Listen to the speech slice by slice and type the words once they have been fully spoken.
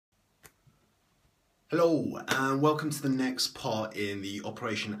Hello and welcome to the next part in the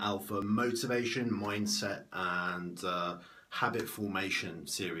Operation Alpha motivation, mindset and habit formation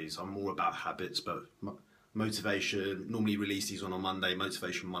series. I'm more about habits, but motivation, normally release these on a Monday.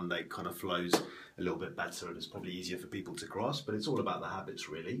 Motivation Monday kind of flows a little bit better and it's probably easier for people to grasp, but it's all about the habits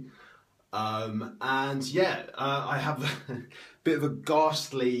really. I have a bit of a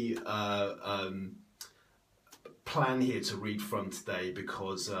ghastly plan here to read from today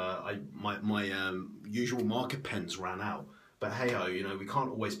because my usual marker pens ran out. But hey ho, you know, we can't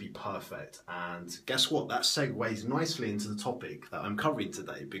always be perfect. And guess what? That segues nicely into the topic that I'm covering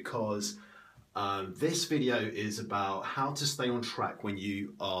today because this video is about how to stay on track when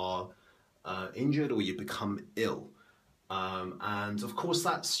you are injured or you become ill. And of course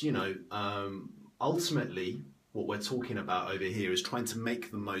that's, ultimately what we're talking about over here is trying to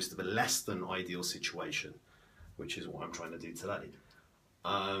make the most of a less than ideal situation, which is what I'm trying to do today.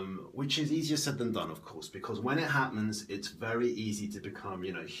 Which is easier said than done, of course, because when it happens, it's very easy to become,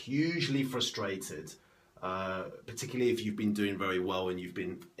 hugely frustrated, particularly if you've been doing very well and you've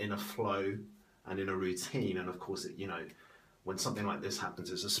been in a flow and in a routine. And of course, when something like this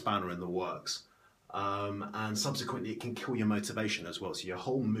happens, it's a spanner in the works. And subsequently, it can kill your motivation as well. So your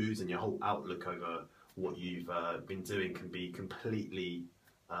whole mood and your whole outlook over what you've been doing can be completely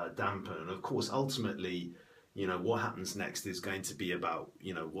dampened. And of course, ultimately, what happens next is going to be about,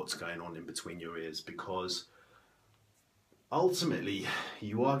 what's going on in between your ears, because ultimately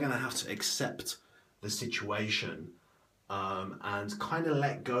you are going to have to accept the situation and kind of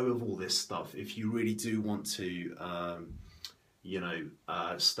let go of all this stuff if you really do want to,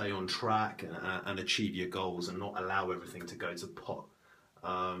 stay on track and achieve your goals and not allow everything to go to pot.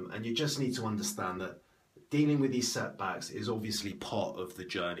 And you just need to understand that dealing with these setbacks is obviously part of the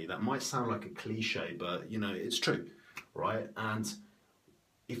journey. That might sound like a cliche, but it's true, right? And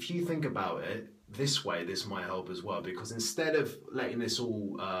if you think about it this way, this might help as well, because instead of letting this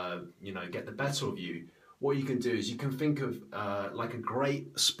all, get the better of you, what you can do is you can think of like a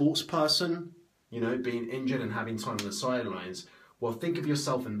great sports person, being injured and having time on the sidelines. Well, think of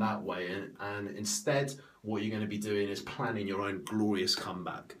yourself in that way, and instead what you're going to be doing is planning your own glorious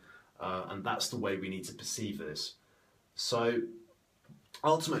comeback. And that's the way we need to perceive this. So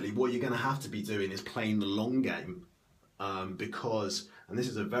ultimately what you're going to have to be doing is playing the long game because, and this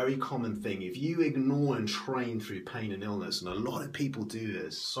is a very common thing, if you ignore and train through pain and illness, and a lot of people do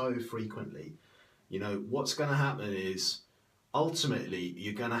this so frequently, what's going to happen is ultimately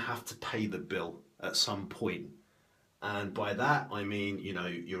you're going to have to pay the bill at some point. And by that, I mean,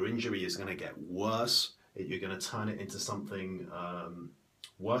 your injury is going to get worse. You're going to turn it into something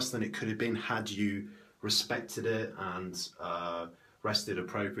worse than it could have been had you respected it and rested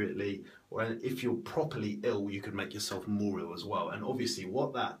appropriately. Or if you're properly ill, you could make yourself more ill as well. And obviously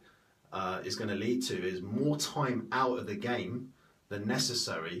what that is going to lead to is more time out of the game than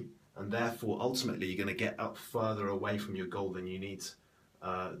necessary, and therefore ultimately you're going to get up further away from your goal than you need,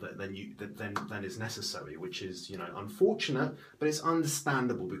 than is necessary, which is unfortunate, but it's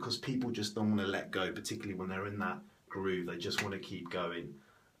understandable because people just don't want to let go, particularly when they're in that groove. They just want to keep going.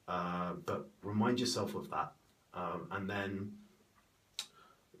 But remind yourself of that, and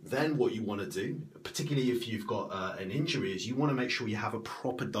then what you want to do, particularly if you've got an injury, is you want to make sure you have a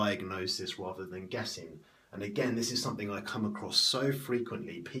proper diagnosis rather than guessing. And again, this is something I come across so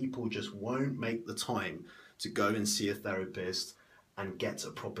frequently. People just won't make the time to go and see a therapist and get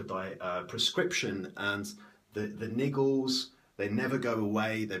a proper prescription, and the niggles, they never go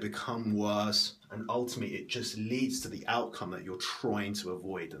away, they become worse, and ultimately it just leads to the outcome that you're trying to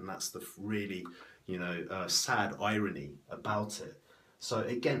avoid. And that's the really, sad irony about it. So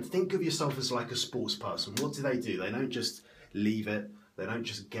again, think of yourself as like a sports person. What do? They don't just leave it, they don't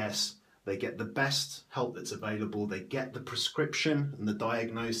just guess, they get the best help that's available, they get the prescription and the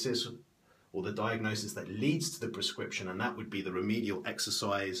diagnosis, or the diagnosis that leads to the prescription, and that would be the remedial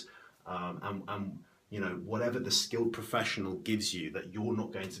exercise, and whatever the skilled professional gives you that you're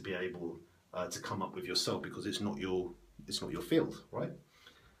not going to be able to come up with yourself because it's not your field, right?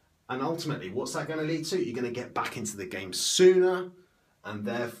 And ultimately, what's that going to lead to? You're going to get back into the game sooner, and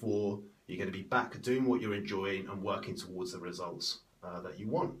therefore you're going to be back doing what you're enjoying and working towards the results that you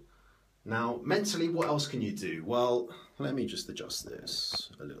want. Now, mentally, what else can you do? Well, let me just adjust this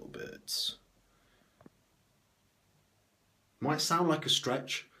a little bit. Might sound like a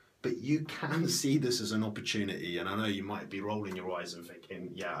stretch, but you can see this as an opportunity. And I know you might be rolling your eyes and thinking,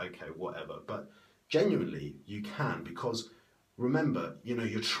 yeah, okay, whatever. But genuinely, you can, because remember,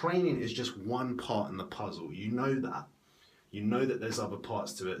 your training is just one part in the puzzle. You know that. You know that there's other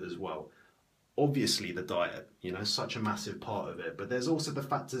parts to it as well. Obviously the diet, such a massive part of it, but there's also the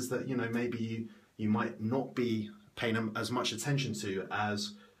factors that, maybe you might not be paying as much attention to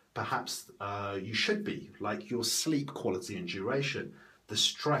as perhaps you should be, like your sleep quality and duration, the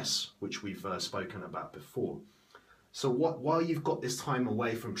stress, which we've spoken about before. So while you've got this time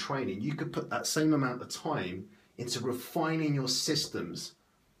away from training, you could put that same amount of time into refining your systems,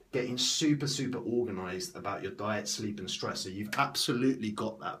 getting super organized about your diet, sleep and stress. So you've absolutely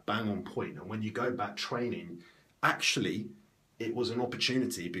got that bang on point. And when you go back training, actually it was an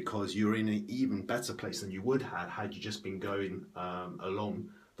opportunity because you're in an even better place than you would have had you just been going along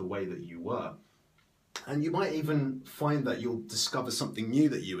the way that you were. And you might even find that you'll discover something new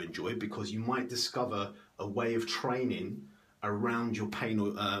that you enjoy, because you might discover a way of training around your pain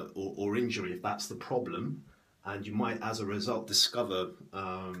or injury, if that's the problem. And you might, as a result, discover,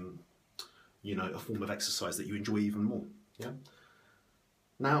 you know, a form of exercise that you enjoy even more. Yeah.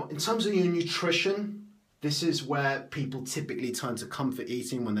 Now, in terms of your nutrition, this is where people typically turn to comfort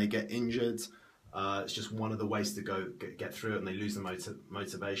eating when they get injured. It's just one of the ways to get through it, and they lose the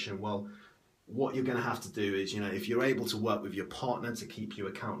motivation. Well, what you're going to have to do is, you know, if you're able to work with your partner to keep you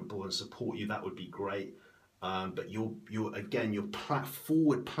accountable and support you, that would be great. But your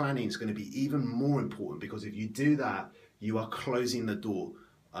forward planning is going to be even more important, because if you do that, you are closing the door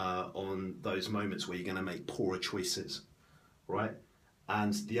on those moments where you're going to make poorer choices, right?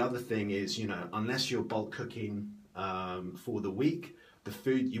 And the other thing is, you know, unless you're bulk cooking for the week, the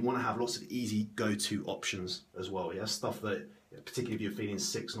food, you want to have lots of easy go-to options as well. Yeah, stuff that, particularly if you're feeling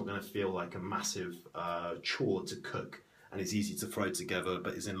sick, it's not going to feel like a massive chore to cook, and it's easy to throw together,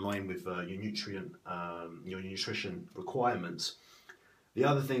 but is in line with your nutrition requirements. The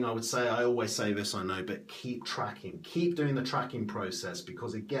other thing I would say, I always say this, I know, but keep tracking, keep doing the tracking process,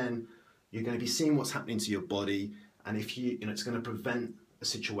 because again, you're going to be seeing what's happening to your body, and if you know, it's going to prevent a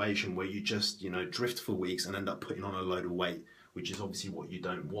situation where you just, you know, drift for weeks and end up putting on a load of weight, which is obviously what you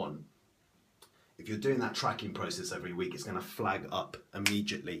don't want. If you're doing that tracking process every week, it's going to flag up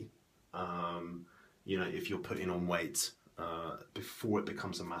immediately, you know, if you're putting on weight before it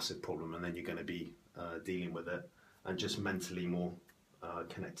becomes a massive problem, and then you're going to be dealing with it and just mentally more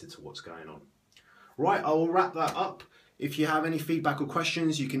connected to what's going on. Right, I will wrap that up. If you have any feedback or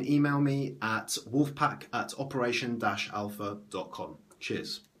questions, you can email me at wolfpack@operation-alpha.com.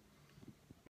 Cheers.